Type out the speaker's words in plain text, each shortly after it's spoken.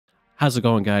How's it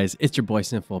going, guys? It's your boy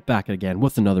Sinful back again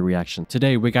with another reaction.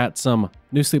 Today we got some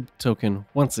new sleep token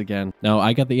once again. Now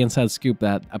I got the inside scoop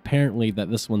that apparently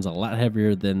this one's a lot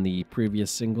heavier than the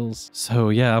previous singles. So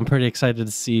yeah, I'm pretty excited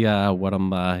to see what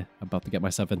I'm about to get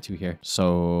myself into here.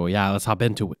 So yeah, let's hop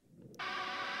into it.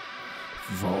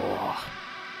 Vore.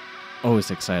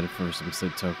 Always excited for some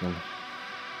sleep token.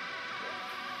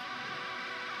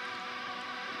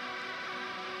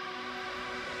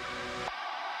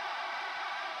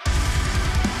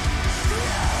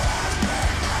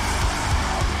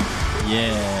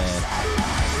 Yeah.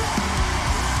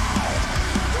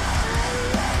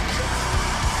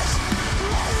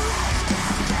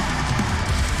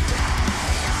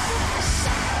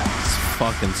 This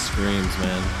fucking screams,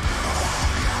 man.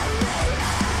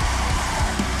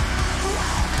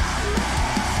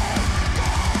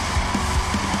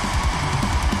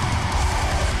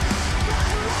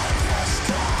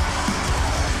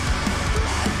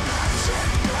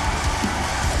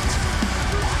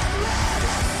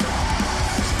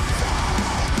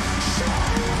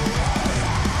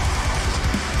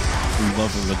 I'm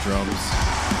loving the drums.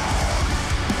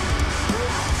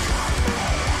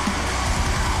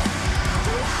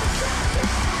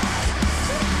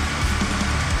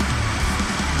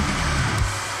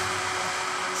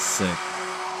 Sick.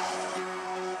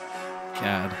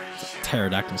 God,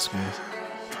 pterodactyl skulls.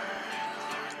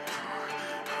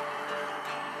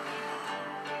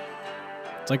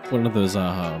 It's like one of those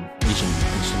Asian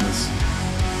instruments.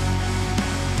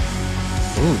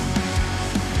 Ooh.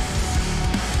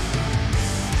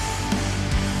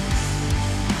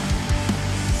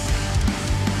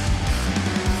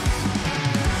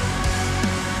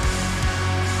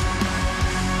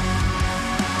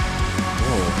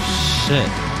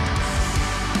 Shit.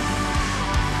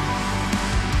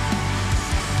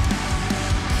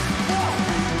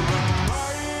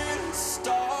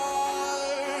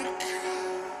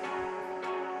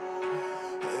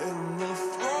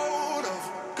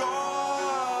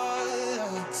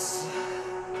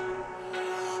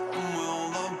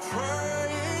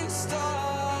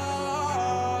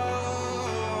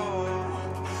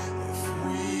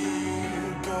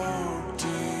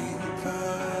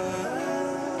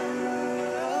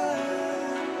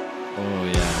 Oh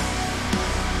yeah.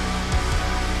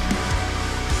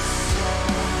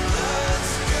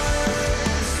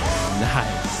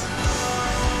 Nice.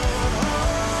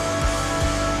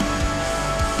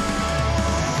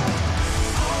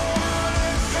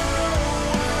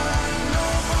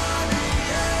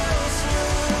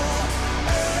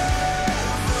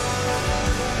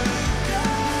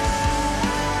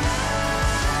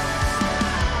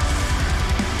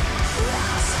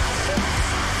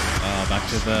 Back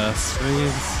to the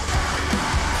screens.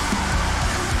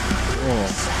 Oh.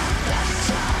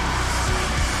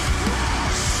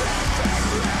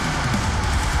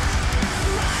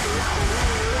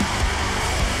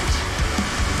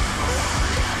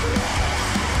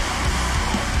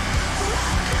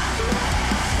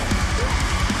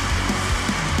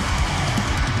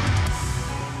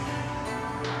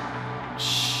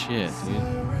 Shit, dude.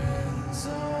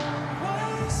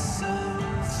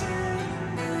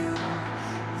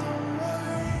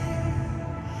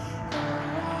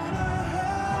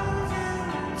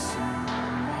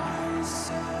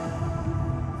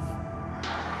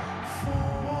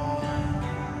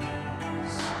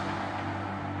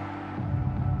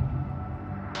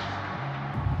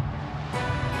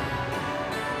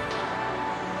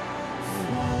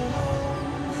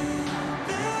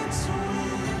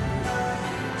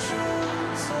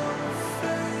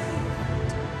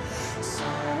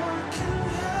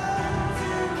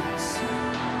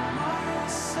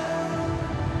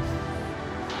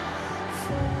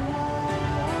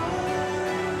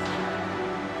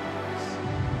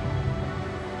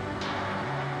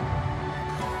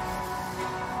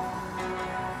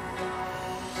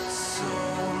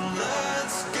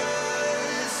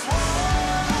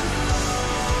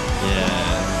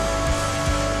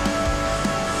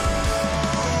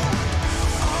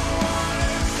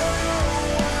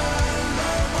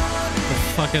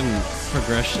 Fucking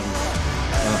progression.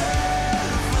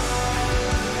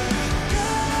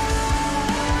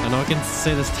 I know I can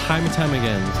say this time and time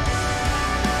again.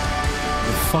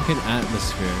 The fucking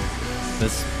atmosphere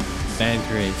this band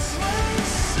creates.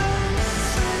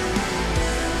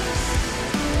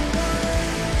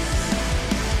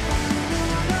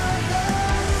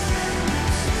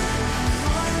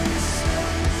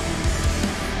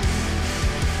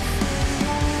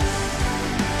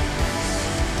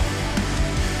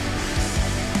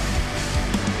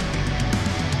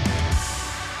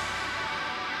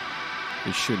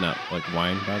 You should not like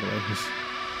whine, by the way.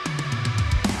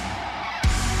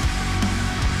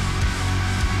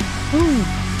 That's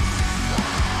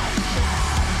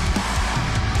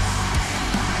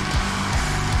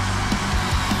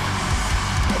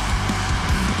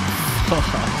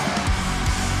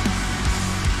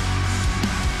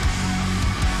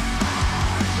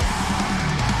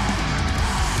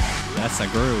a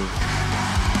groove.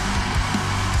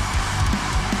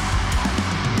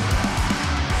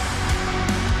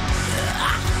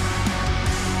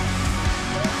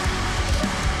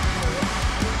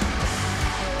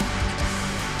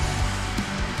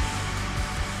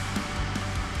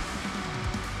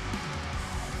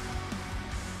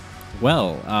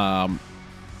 Well,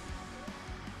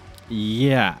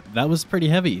 yeah, that was pretty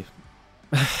heavy.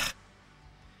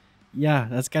 Yeah,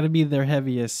 that's got to be their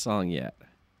heaviest song yet.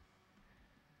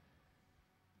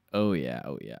 Oh yeah,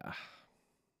 oh yeah.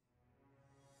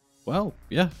 Well,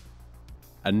 yeah.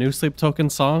 A new Sleep Token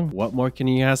song. What more can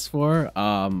you ask for?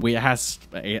 We asked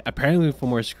apparently for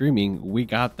more screaming. We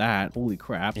got that. Holy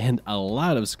crap! And a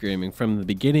lot of screaming from the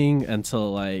beginning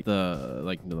until like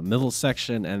the middle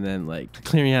section, and then like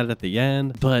clearing out at the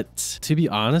end. But to be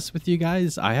honest with you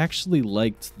guys, I actually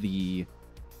liked the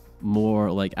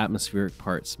more like atmospheric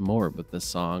parts more with this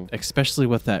song, especially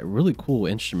with that really cool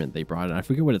instrument they brought in. I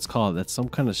forget what it's called. That's some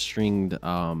kind of stringed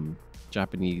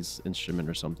Japanese instrument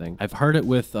or something. I've heard it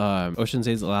with Ocean's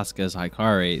 8 Alaska's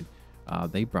Hikari.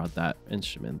 They brought that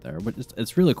instrument there, but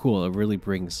it's really cool. It really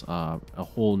brings a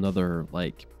whole nother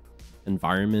like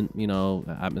environment, you know,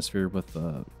 atmosphere with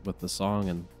the song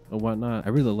and whatnot. I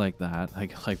really like that.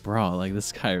 Like bro, like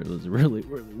this guy was really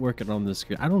working on this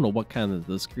screen. I don't know what kind of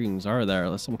the screens are there.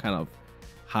 Like some kind of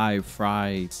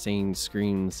high-fi sane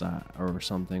screens or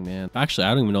something, man. Actually,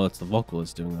 I don't even know it's the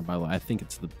vocalist doing that, by the way. I think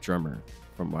it's the drummer,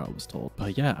 from what I was told.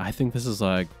 But yeah, I think this is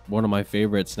like one of my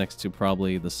favorites next to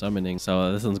probably the summoning.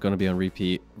 So this one's going to be on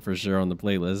repeat for sure on the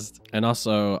playlist. And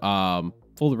also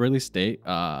full release date,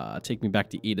 Take Me Back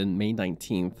to Eden, May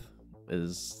 19th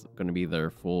is going to be their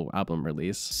full album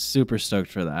release. Super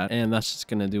stoked for that. And that's just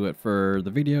going to do it for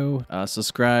the video.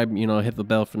 Subscribe, you know, hit the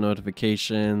bell for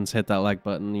notifications, hit that like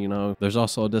button, you know. There's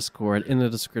also a Discord in the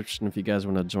description if you guys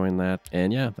want to join that.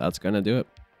 And yeah, that's going to do it.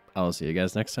 I'll see you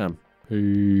guys next time.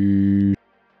 Peace.